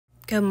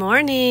Good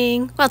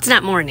morning. Well, it's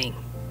not morning.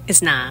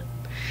 It's not.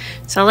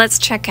 So let's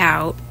check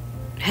out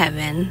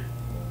Heaven.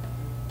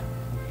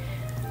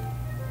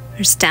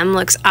 Her stem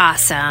looks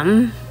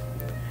awesome.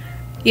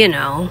 You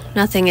know,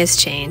 nothing has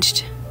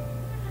changed.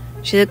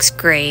 She looks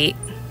great.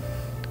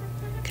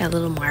 Got a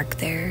little mark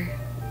there.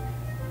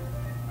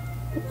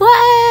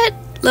 What?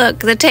 Look,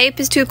 the tape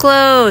is too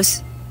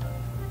close.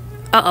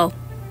 Uh-oh.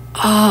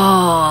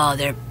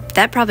 Oh,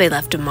 that probably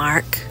left a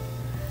mark.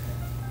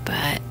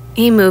 But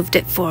he moved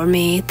it for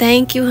me.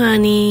 Thank you,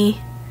 honey.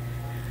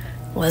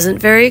 Wasn't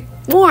very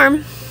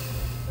warm.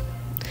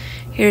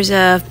 Here's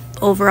a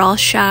overall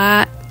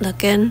shot.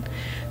 Looking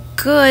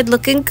good,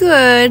 looking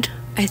good.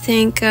 I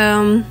think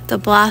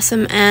the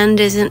blossom end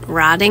isn't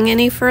rotting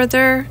any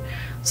further,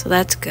 so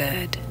that's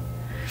good.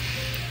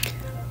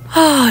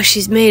 Oh,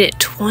 she's made it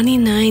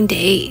 29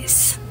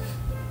 days.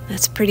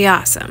 That's pretty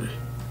awesome.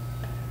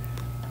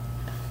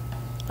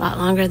 A lot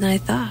longer than I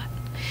thought.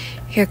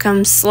 Here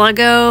comes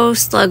Sluggo.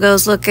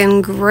 Sluggo's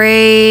looking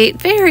great.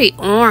 Very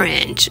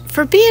orange.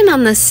 For being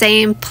on the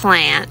same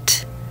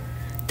plant,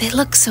 they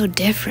look so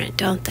different,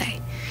 don't they?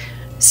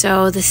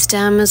 So the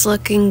stem is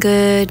looking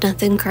good.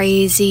 Nothing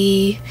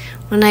crazy.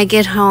 When I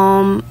get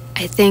home,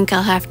 I think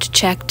I'll have to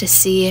check to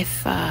see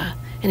if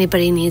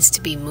anybody needs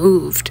to be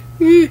moved.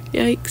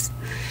 Yikes.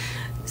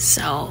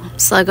 So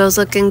Sluggo's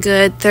looking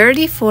good.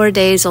 34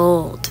 days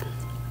old.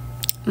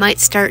 Might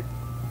start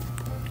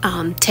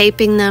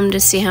taping them to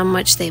see how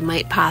much they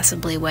might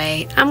possibly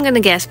weigh. I'm going to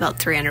guess about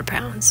 300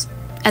 pounds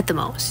at the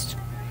most.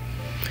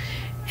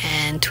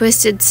 And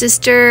Twisted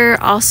Sister,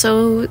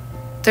 also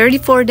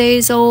 34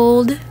 days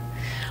old.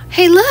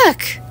 Hey,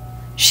 look!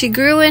 She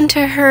grew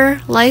into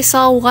her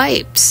Lysol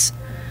wipes.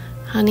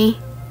 Honey.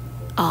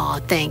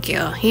 Oh, thank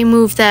you. He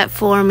moved that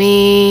for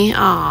me.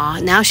 Oh,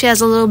 now she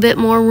has a little bit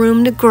more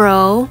room to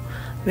grow.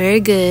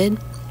 Very good.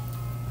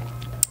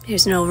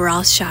 Here's an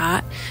overall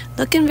shot.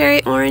 Looking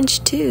very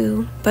orange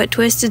too. But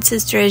Twisted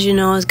Sister, as you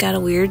know, has got a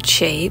weird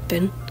shape,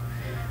 and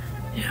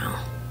you know.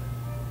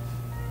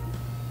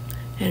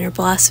 And her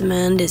blossom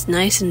end is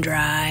nice and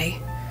dry.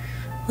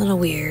 A little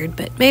weird,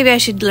 but maybe I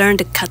should learn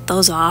to cut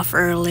those off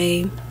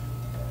early.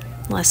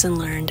 Lesson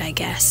learned, I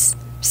guess.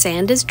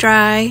 Sand is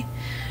dry,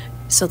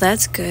 so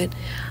that's good.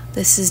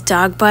 This is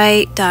Dog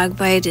Bite. Dog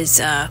Bite is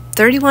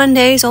 31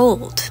 days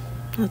old.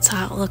 Let's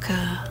look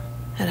at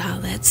how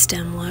that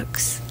stem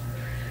looks.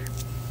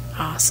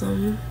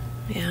 Awesome.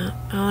 Yeah.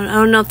 I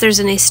don't know if there's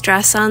any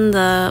stress on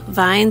the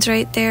vines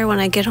right there. When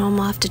I get home,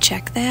 I'll have to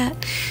check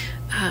that.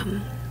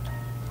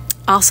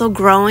 Also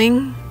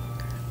growing.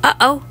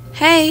 Uh-oh.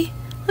 Hey,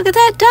 look at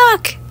that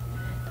duck.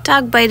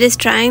 Dog Bite is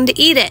trying to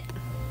eat it.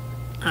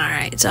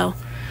 Alright, so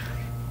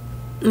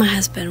my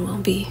husband will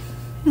be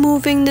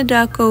moving the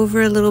duck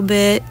over a little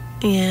bit.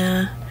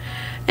 Yeah.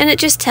 And it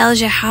just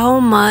tells you how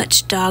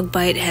much Dog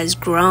Bite has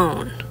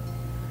grown.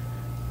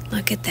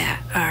 Look at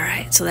that.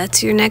 Alright, so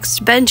that's your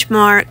next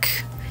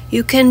benchmark.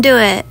 You can do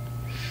it.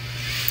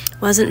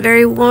 Wasn't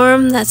very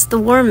warm. That's the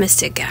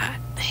warmest it got.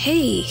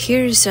 Hey,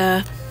 here's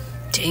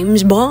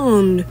James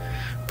Bond.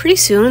 Pretty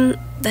soon,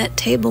 that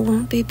table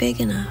won't be big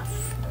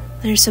enough.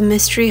 There's a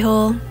mystery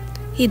hole.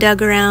 He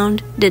dug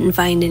around. Didn't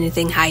find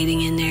anything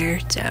hiding in there,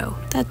 so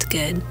that's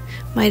good.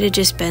 Might have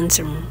just been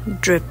some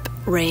drip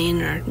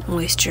rain or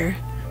moisture.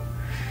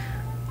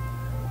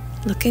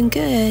 Looking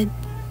good.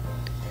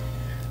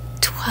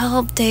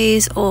 12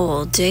 days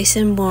old,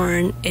 Jason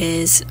Bourne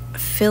is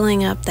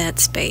filling up that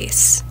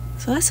space.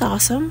 So that's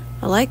awesome.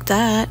 I like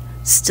that.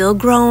 Still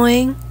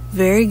growing.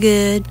 Very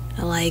good.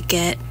 I like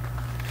it.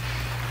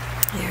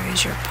 There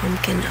is your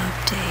pumpkin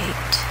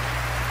update.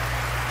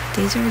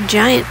 These are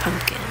giant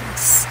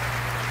pumpkins.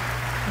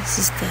 This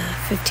is the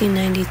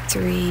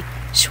 1593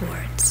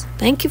 Schwartz.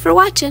 Thank you for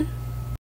watching.